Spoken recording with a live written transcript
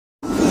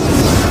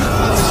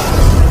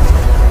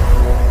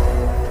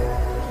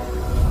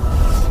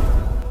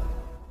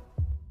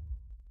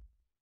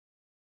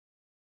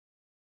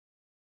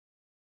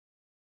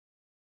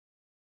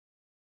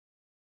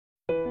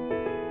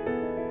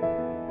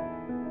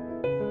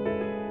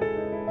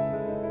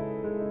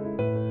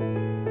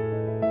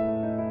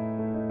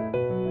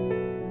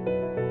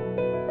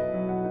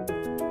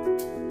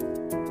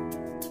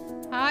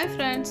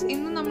Friends,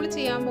 ഇന്ന് നമ്മൾ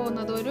ചെയ്യാൻ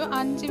പോകുന്നത് ഒരു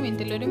 5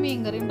 മിനിറ്റിൽ ഒരു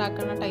മീൻകറി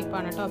ഉണ്ടാക്കുന്ന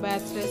ടൈപ്പാണ് കേട്ടോ.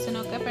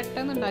 ബാച്ചിലേഴ്സിനൊക്കെ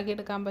പെട്ടെന്ന്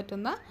ഉണ്ടാക്കിയെടുക്കാൻ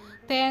പറ്റുന്ന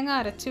തേങ്ങ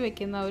അരച്ച്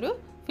വെക്കുന്ന ഒരു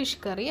ഫിഷ്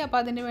കറി. അപ്പോൾ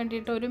അതിന്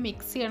വേണ്ടിയിട്ട് ഒരു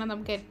മിക്സിയാണ്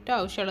നമുക്ക് ഏറ്റവും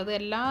ആവശ്യമുള്ളത്.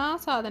 എല്ലാ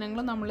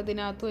സാധനങ്ങളും നമ്മൾ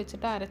ഇതിനകത്ത്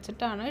വെച്ചിട്ട്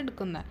അരച്ചിട്ടാണ്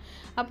എടുക്കുന്നത്.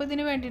 അപ്പോൾ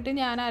ഇതിന് വേണ്ടിയിട്ട്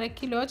ഞാൻ 1/2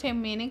 കിലോ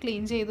ചെമ്മീൻ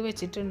ക്ലീൻ ചെയ്ത്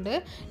വെച്ചിട്ടുണ്ട്.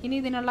 ഇനി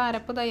ഇതിനുള്ള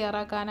അരപ്പ്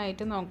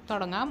തയ്യാറാക്കാനായിട്ട്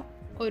തുടങ്ങാം.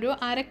 ഒരു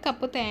 1/2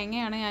 കപ്പ്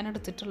തേങ്ങയാണ് ഞാൻ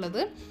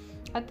എടുത്തിട്ടുള്ളത്.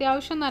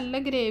 അത്യാവശ്യം നല്ല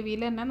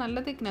ഗ്രേവിയിൽ തന്നെ നല്ല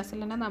തിക്നെസ്സിൽ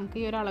തന്നെ നമുക്ക്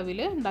ഈ ഒരു അളവിൽ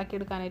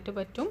ഉണ്ടാക്കിയെടുക്കാനായിട്ട്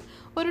പറ്റും.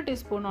 1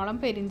 ടീസ്പൂണോളം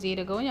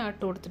പെരിഞ്ജീരകവും ഞാൻ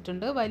ഇട്ട്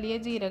കൊടുത്തിട്ടുണ്ട്. വലിയ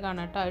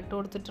ജീരകമാണ് കേട്ടോ ഇട്ട്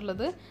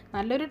കൊടുത്തിട്ടുള്ളത്.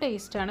 നല്ലൊരു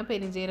ടേസ്റ്റാണ്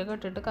പെരിഞ്ജീരകം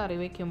ഇട്ടിട്ട് കറി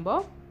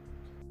വയ്ക്കുമ്പോൾ.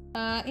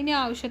 ഇനി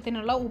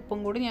ആവശ്യത്തിനുള്ള ഉപ്പും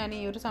കൂടി ഞാൻ ഈ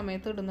ഒരു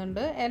സമയത്ത്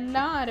ഇടുന്നുണ്ട്.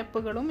 എല്ലാ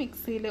അരപ്പുകളും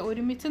മിക്സിയിൽ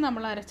ഒരുമിച്ച്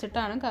നമ്മൾ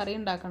അരച്ചിട്ടാണ് കറി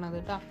ഉണ്ടാക്കുന്നത്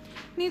കേട്ടോ.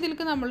 ഇനി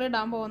ഇതിലേക്ക് നമ്മൾ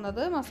ഇടാൻ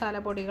പോകുന്നത്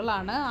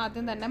മസാലപ്പൊടികളാണ്.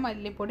 ആദ്യം തന്നെ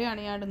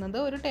മല്ലിപ്പൊടിയാണ് ഞാൻ ഇടുന്നത്.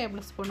 1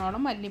 ടേബിൾ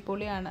സ്പൂണോളം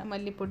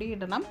മല്ലിപ്പൊടി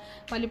ഇടണം.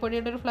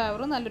 മല്ലിപ്പൊടിയുടെ ഒരു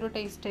ഫ്ലേവർ നല്ലൊരു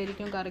ടേസ്റ്റ്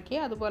ആയിരിക്കും കറിക്ക്.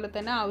 അതുപോലെ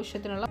തന്നെ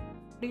ആവശ്യത്തിനുള്ള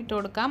ഇട്ട്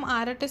കൊടുക്കാം.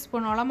 1/2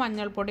 ടീസ്പൂണോളം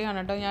മഞ്ഞൾപ്പൊടിയാണ്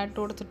കേട്ടോ ഞാൻ ഇട്ട്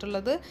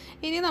കൊടുത്തിട്ടുള്ളത്.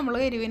 ഇനി നമ്മൾ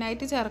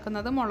എരിവിനായിട്ട്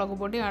ചേർക്കുന്നത് മുളക്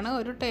പൊടിയാണ്.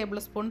 1 ടേബിൾ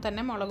സ്പൂൺ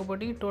തന്നെ മുളക്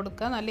പൊടി ഇട്ട്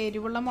കൊടുക്കുക. നല്ല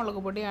എരിവുള്ള മുളക്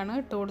പൊടിയാണ്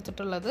ഇട്ട്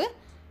കൊടുത്തിട്ടുള്ളത്.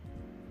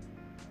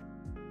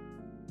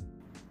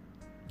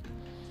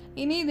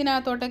 ഇനി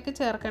ഇതിനകത്തോട്ടേക്ക്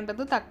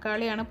ചേർക്കേണ്ടത്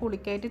തക്കാളിയാണ്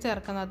പുളിക്കായിട്ട്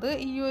ചേർക്കുന്നത്.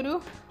 ഈ ഒരു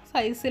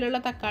സൈസിലുള്ള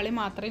തക്കാളി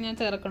മാത്രമേ ഞാൻ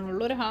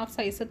ചേർക്കണുള്ളൂ. ഒരു 1/2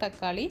 സൈസ്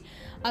തക്കാളി.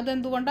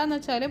 അതെന്തുകൊണ്ടാണെന്ന്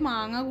വെച്ചാൽ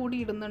മാങ്ങ കൂടി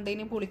ഇടുന്നുണ്ട്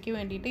ഇനി പുളിക്ക്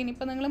വേണ്ടിയിട്ട്.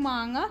 ഇനിയിപ്പോൾ നിങ്ങൾ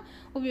മാങ്ങ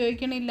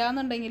ഉപയോഗിക്കണില്ല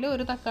എന്നുണ്ടെങ്കിൽ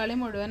ഒരു തക്കാളി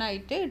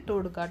മുഴുവനായിട്ട് ഇട്ട്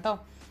കൊടുക്കുക കേട്ടോ.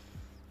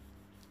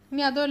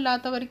 ഇനി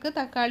അതുമല്ലാത്തവർക്ക്,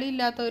 തക്കാളി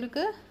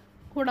ഇല്ലാത്തവർക്ക്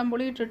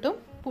കുടംപുളി ഇട്ടിട്ടും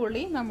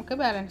പുളി നമുക്ക്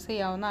ബാലൻസ്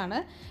ചെയ്യാവുന്നതാണ്.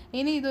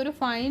 ഇനി ഇതൊരു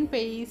ഫൈൻ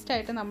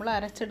പേസ്റ്റായിട്ട് നമ്മൾ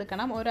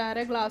അരച്ചെടുക്കണം.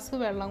 1/2 ഗ്ലാസ്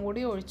വെള്ളം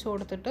കൂടി ഒഴിച്ചു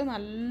കൊടുത്തിട്ട്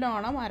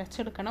നല്ലോണം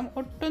അരച്ചെടുക്കണം.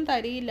 ഒട്ടും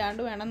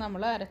തരിയില്ലാണ്ട് വേണം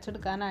നമ്മൾ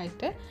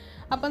അരച്ചെടുക്കാനായിട്ട്.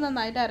 അപ്പോൾ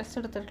നന്നായിട്ട്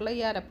അരച്ചെടുത്തിട്ടുള്ള ഈ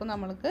അരപ്പ്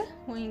നമ്മൾക്ക്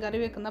മീൻകറി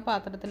വെക്കുന്ന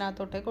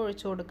പാത്രത്തിനകത്തോട്ടേക്ക്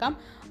ഒഴിച്ചു കൊടുക്കാം.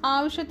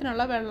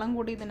 ആവശ്യത്തിനുള്ള വെള്ളം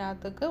കൂടി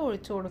ഇതിനകത്തേക്ക്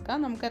ഒഴിച്ചു കൊടുക്കാം.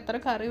 നമുക്ക് എത്ര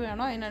കറി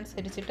വേണോ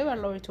അതിനനുസരിച്ചിട്ട്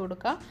വെള്ളം ഒഴിച്ചു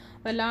കൊടുക്കാം.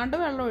 വല്ലാണ്ട്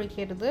വെള്ളം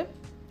ഒഴിക്കരുത്,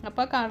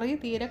 അപ്പോൾ കറി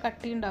തീരെ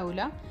കട്ടി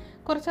ഉണ്ടാവില്ല.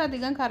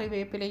 കുറച്ചധികം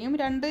കറിവേപ്പിലയും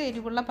 2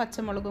 എരിവുള്ള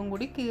പച്ചമുളകും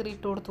കൂടി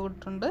കീറിയിട്ട്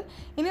കൊടുത്തിട്ടുണ്ട്.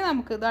 ഇനി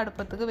നമുക്കിത്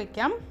അടുപ്പത്തേക്ക്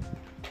വെക്കാം.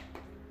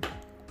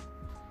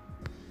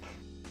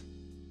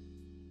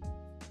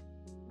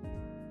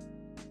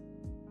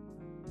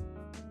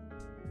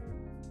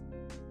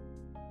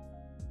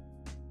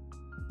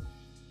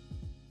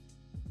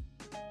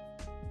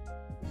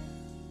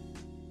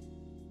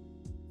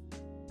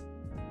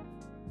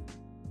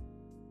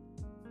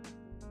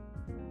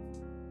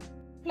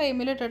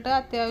 ഫ്ലെയിമിലിട്ടിട്ട്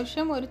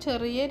അത്യാവശ്യം ഒരു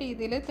ചെറിയ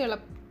രീതിയിൽ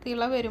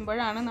തിള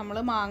വരുമ്പോഴാണ് നമ്മൾ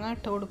മാങ്ങ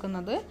ഇട്ട്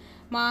കൊടുക്കുന്നത്.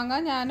 മാങ്ങ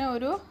ഞാൻ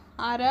ഒരു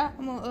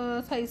 1/2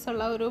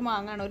 സൈസുള്ള ഒരു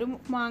മാങ്ങയാണ്. ഒരു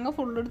മാങ്ങ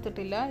ഫുൾ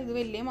എടുത്തിട്ടില്ല, ഇത്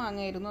വലിയ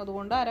മാങ്ങയായിരുന്നു,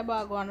 അതുകൊണ്ട് 1/2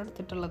 ഭാഗമാണ്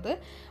എടുത്തിട്ടുള്ളത്.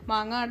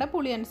 മാങ്ങയുടെ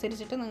പുളി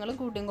അനുസരിച്ചിട്ട് നിങ്ങൾ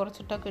കൂട്ടിയും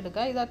കുറച്ചിട്ടൊക്കെ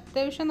എടുക്കുക. ഇത്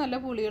അത്യാവശ്യം നല്ല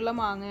പുളിയുള്ള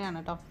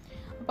മാങ്ങയാണ് കേട്ടോ.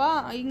 അപ്പോൾ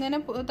ഇങ്ങനെ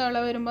തിള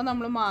വരുമ്പോൾ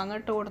നമ്മൾ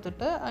മാങ്ങ ഇട്ട്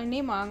കൊടുത്തിട്ട്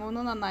ഇനി മാങ്ങ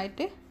ഒന്ന്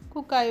നന്നായിട്ട്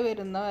കുക്കായി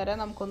വരുന്ന വരെ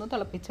നമുക്കൊന്ന്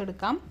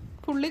തിളപ്പിച്ചെടുക്കാം.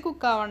 ഫുള്ളി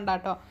കുക്കാവണ്ട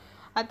കേട്ടോ.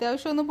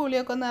 അത്യാവശ്യം ഒന്ന്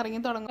പുളിയൊക്കെ ഒന്ന് ഇറങ്ങി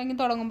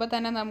തുടങ്ങുമ്പോൾ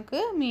തന്നെ നമുക്ക്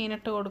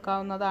മീനിട്ട്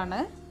കൊടുക്കാവുന്നതാണ്.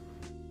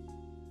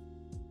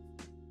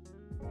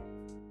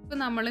 ഇപ്പോൾ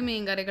നമ്മൾ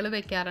മീൻകറികൾ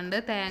വെക്കാറുണ്ട്,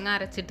 തേങ്ങ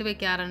അരച്ചിട്ട്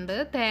വെക്കാറുണ്ട്,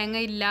 തേങ്ങ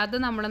ഇല്ലാതെ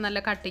നമ്മൾ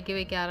നല്ല കട്ടിക്ക്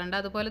വെക്കാറുണ്ട്,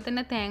 അതുപോലെ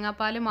തന്നെ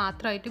തേങ്ങാപ്പാൽ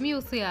മാത്രമായിട്ടും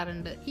യൂസ്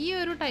ചെയ്യാറുണ്ട്. ഈ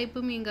ഒരു ടൈപ്പ്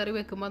മീൻകറി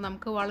വെക്കുമ്പോൾ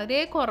നമുക്ക്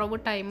വളരെ കുറവ്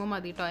ടൈം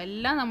മതി കേട്ടോ.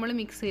 എല്ലാം നമ്മൾ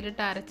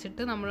മിക്സിയിലിട്ട്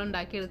അരച്ചിട്ട് നമ്മൾ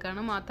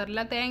ഉണ്ടാക്കിയെടുക്കുകയാണ്.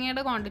 മാത്രമല്ല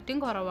തേങ്ങയുടെ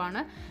ക്വാണ്ടിറ്റിയും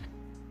കുറവാണ്.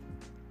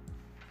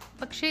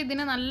 പക്ഷേ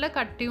ഇതിന് നല്ല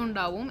കട്ടി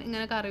ഉണ്ടാവും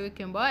ഇങ്ങനെ കറി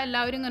വയ്ക്കുമ്പോൾ.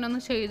 എല്ലാവരും ഇങ്ങനെ ഒന്ന്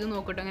ചെയ്ത്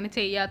നോക്കട്ടോ. അങ്ങനെ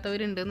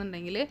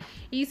ചെയ്യാത്തവരുണ്ടെന്നുണ്ടെങ്കിൽ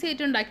ഈസി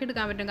ആയിട്ട്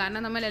ഉണ്ടാക്കിയെടുക്കാൻ പറ്റും.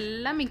 കാരണം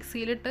നമ്മളെല്ലാം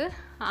മിക്സിയിലിട്ട്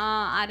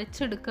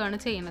അരച്ചെടുക്കുകയാണ്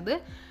ചെയ്യുന്നത്.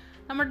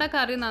 നമ്മുടെ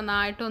കറി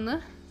നന്നായിട്ടൊന്ന്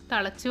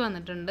തിളച്ച്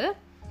വന്നിട്ടുണ്ട്.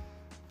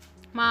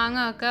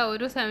 മാങ്ങ ഒക്കെ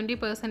ഒരു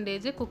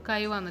 70%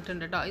 കുക്കായി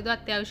വന്നിട്ടുണ്ട് കേട്ടോ. ഇത്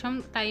അത്യാവശ്യം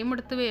ടൈം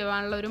എടുത്ത്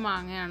വേവാനുള്ള ഒരു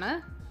മാങ്ങയാണ്.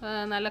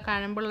 നല്ല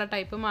കഴമ്പുള്ള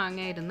ടൈപ്പ്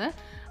മാങ്ങയായിരുന്നു.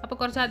 അപ്പോൾ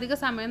കുറച്ചധികം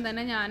സമയം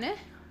തന്നെ ഞാൻ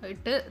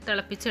ഇട്ട്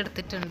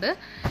തിളപ്പിച്ചെടുത്തിട്ടുണ്ട്.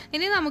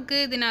 ഇനി നമുക്ക്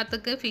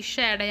ഇതിനകത്തേക്ക് ഫിഷ്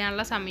ആഡ്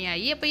ചെയ്യാനുള്ള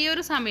സമയമായി. അപ്പോൾ ഈ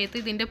ഒരു സമയത്ത്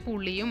ഇതിൻ്റെ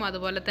പുളിയും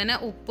അതുപോലെ തന്നെ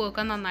ഉപ്പും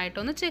ഒക്കെ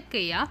നന്നായിട്ടൊന്ന് ചെക്ക്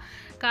ചെയ്യുക.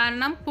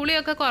 കാരണം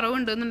പുളിയൊക്കെ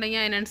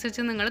കുറവുണ്ടെന്നുണ്ടെങ്കിൽ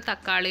അതിനനുസരിച്ച് നിങ്ങൾ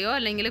തക്കാളിയോ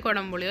അല്ലെങ്കിൽ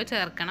കുടംപുളിയോ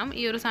ചേർക്കണം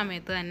ഈ ഒരു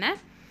സമയത്ത് തന്നെ.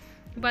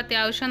 ഇപ്പോൾ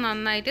അത്യാവശ്യം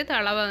നന്നായിട്ട്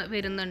തിള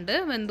വരുന്നുണ്ട്,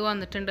 വെന്ത്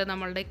വന്നിട്ടുണ്ട്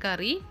നമ്മളുടെ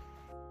കറി.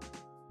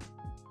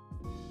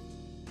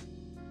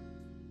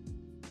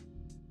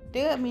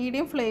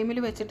 മീഡിയം ഫ്ലെയിമിൽ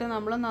വെച്ചിട്ട്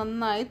നമ്മൾ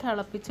നന്നായി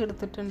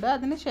തിളപ്പിച്ചെടുത്തിട്ടുണ്ട്.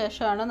 അതിന്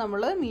ശേഷമാണ്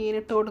നമ്മൾ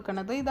മീനിട്ട്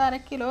കൊടുക്കുന്നത്. ഇത് 1/2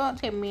 കിലോ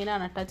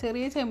ചെമ്മീനാണ് കേട്ടോ.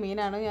 ചെറിയ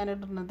ചെമ്മീനാണ് ഞാൻ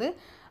ഇടുന്നത്.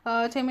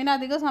 ചെമ്മീൻ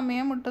അധിക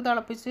സമയം ഇട്ട്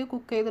തിളപ്പിച്ച്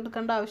കുക്ക്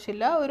ചെയ്തെടുക്കേണ്ട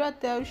ആവശ്യമില്ല. ഒരു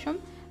അത്യാവശ്യം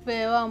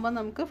വേവാകുമ്പോൾ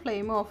നമുക്ക്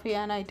ഫ്ലെയിം ഓഫ്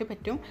ചെയ്യാനായിട്ട്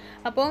പറ്റും.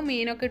 അപ്പോൾ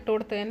മീനൊക്കെ ഇട്ട്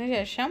കൊടുത്തതിന്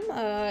ശേഷം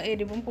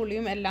എരിവും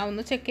പുളിയും എല്ലാം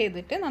ഒന്ന് ചെക്ക്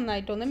ചെയ്തിട്ട്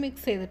നന്നായിട്ടൊന്ന്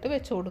മിക്സ് ചെയ്തിട്ട്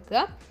വെച്ച്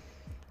കൊടുക്കുക.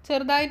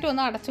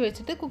 ചെറുതായിട്ടൊന്ന് അടച്ച്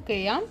വെച്ചിട്ട് കുക്ക്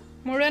ചെയ്യാം.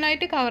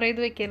 മുഴുവനായിട്ട് കവർ ചെയ്ത്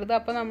വെക്കരുത്,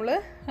 അപ്പോൾ നമ്മൾ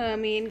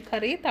മീൻ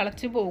കറി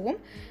തിളച്ച് പോകും.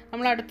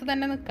 നമ്മൾ അടുത്ത്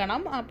തന്നെ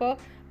നിൽക്കണം. അപ്പോൾ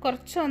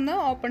കുറച്ചൊന്ന്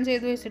ഓപ്പൺ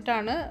ചെയ്ത്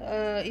വെച്ചിട്ടാണ്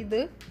ഇത്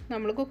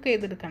നമ്മൾ കുക്ക്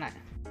ചെയ്തെടുക്കണേ.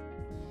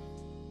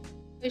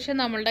 പക്ഷേ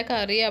നമ്മളുടെ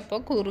കറി അപ്പോൾ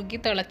കുറുകി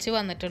തിളച്ച്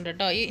വന്നിട്ടുണ്ട്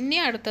കേട്ടോ. ഇനി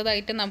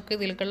അടുത്തതായിട്ട് നമുക്ക്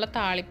ഇതിലേക്കുള്ള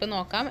താളിപ്പ്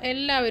നോക്കാം.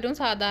 എല്ലാവരും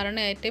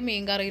സാധാരണയായിട്ട്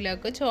മീൻ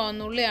കറിയിലേക്ക്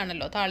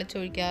ചുവന്നുള്ളിയാണല്ലോ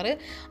താളിച്ചൊഴിക്കാറ്.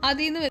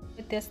 അതിൽ നിന്ന്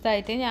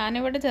വ്യത്യസ്തമായിട്ട്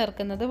ഞാനിവിടെ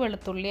ചേർക്കുന്നത്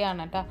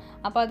വെളുത്തുള്ളിയാണ് കേട്ടോ.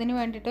 അപ്പോൾ അതിന്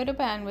വേണ്ടിയിട്ട് ഒരു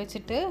പാൻ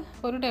വെച്ചിട്ട്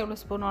 1 ടേബിൾ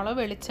സ്പൂണോളം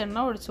വെളിച്ചെണ്ണ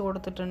ഒഴിച്ച്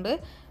കൊടുത്തിട്ടുണ്ട്.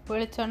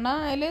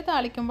 വെളിച്ചെണ്ണയിൽ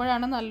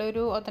താളിക്കുമ്പോഴാണ്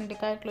നല്ലൊരു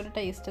ഒത്തൻറ്റിക് ആയിട്ടുള്ളൊരു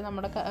ടേസ്റ്റ്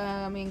നമ്മുടെ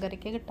മീൻ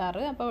കറിക്ക്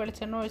കിട്ടാറ്. അപ്പോൾ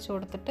വെളിച്ചെണ്ണ ഒഴിച്ച്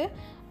കൊടുത്തിട്ട്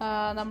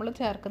നമ്മൾ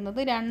ചേർക്കുന്നത്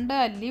 2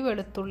 അല്ലി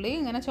വെളുത്തുള്ളി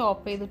ഇങ്ങനെ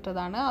ചോപ്പ്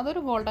ചെയ്തിട്ടതാണ്.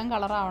 അതൊരു ഗോൾഡൻ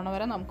കളർ ആവണ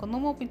വരെ നമുക്കൊന്ന്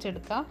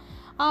മൂപ്പിച്ചെടുക്കാം.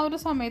 ആ ഒരു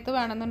സമയത്ത്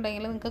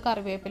വേണമെന്നുണ്ടെങ്കിൽ നിങ്ങൾക്ക്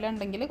കറിവേപ്പില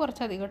ഉണ്ടെങ്കിൽ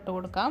കുറച്ചധികം ഇട്ട്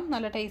കൊടുക്കാം,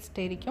 നല്ല ടേസ്റ്റ്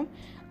ആയിരിക്കും.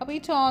 അപ്പോൾ ഈ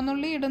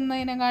ചുവന്നുള്ളി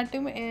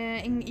ഇടുന്നതിനെക്കാട്ടും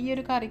ഈ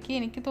ഒരു കറിക്ക്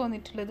എനിക്ക്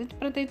തോന്നിയിട്ടുള്ളത്,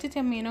 പ്രത്യേകിച്ച്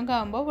ചെമ്മീനൊക്കെ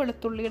ആകുമ്പോൾ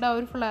വെളുത്തുള്ളിയുടെ ആ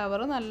ഒരു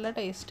ഫ്ലേവർ നല്ല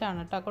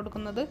ടേസ്റ്റാണ് കേട്ടോ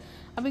കൊടുക്കുന്നത്.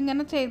 അപ്പോൾ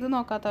ഇങ്ങനെ ചെയ്ത്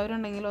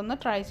നോക്കാത്തവരുണ്ടെങ്കിൽ ഒന്ന്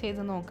ട്രൈ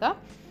ചെയ്ത് നോക്കുക.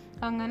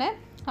 അങ്ങനെ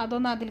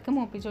അതൊന്ന് അതിലേക്ക്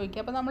മൂപ്പിച്ച്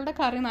വയ്ക്കുക. അപ്പോൾ നമ്മളുടെ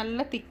കറി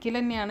നല്ല തിക്കിൽ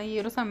തന്നെയാണ് ഈ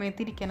ഒരു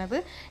സമയത്ത് ഇരിക്കുന്നത്.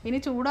 ഇനി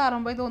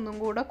ചൂടാറുമ്പോൾ ഇതൊന്നും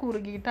കൂടെ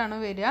കുറുകിയിട്ടാണ്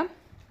വരിക.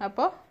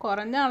 അപ്പോൾ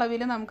കുറഞ്ഞ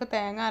അളവിൽ നമുക്ക്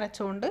തേങ്ങ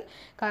അരച്ചുകൊണ്ട്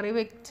കറി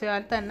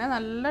വെച്ചാൽ തന്നെ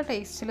നല്ല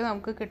ടേസ്റ്റിൽ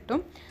നമുക്ക് കിട്ടും.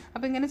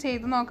 അപ്പോൾ ഇങ്ങനെ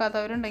ചെയ്ത്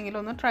നോക്കാത്തവരുണ്ടെങ്കിൽ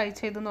ഒന്ന് ട്രൈ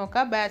ചെയ്ത്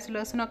നോക്കുക.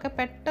 ബാച്ചിലേഴ്സിനൊക്കെ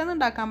പെട്ടെന്ന്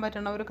ഉണ്ടാക്കാൻ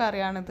പറ്റുന്ന ഒരു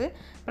കറിയാണിത്.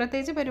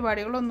 പ്രത്യേകിച്ച്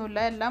പരിപാടികളൊന്നുമില്ല.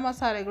 എല്ലാ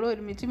മസാലകളും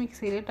ഒരുമിച്ച്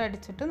മിക്സിയിലിട്ട്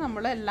അടിച്ചിട്ട്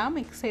നമ്മളെല്ലാം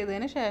മിക്സ്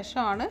ചെയ്തതിന്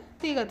ശേഷമാണ്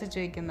തീ കത്തിച്ച്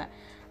വയ്ക്കുന്നത്.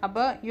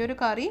 അപ്പോൾ ഈ ഒരു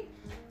കറി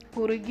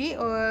കുറുകി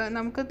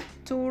നമുക്ക്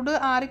ചൂട്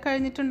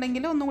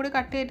ആറിക്കഴിഞ്ഞിട്ടുണ്ടെങ്കിൽ ഒന്നും കൂടി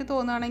കട്ടിയായിട്ട്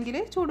തോന്നുകയാണെങ്കിൽ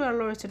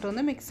ചൂടുവെള്ളം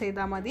ഒഴിച്ചിട്ടൊന്ന് മിക്സ്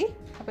ചെയ്താൽ മതി.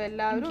 അപ്പോൾ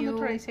എല്ലാവരും ഒന്ന്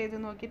ട്രൈ ചെയ്ത്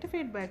നോക്കിയിട്ട്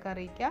ഫീഡ്ബാക്ക്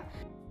അറിയിക്കുക.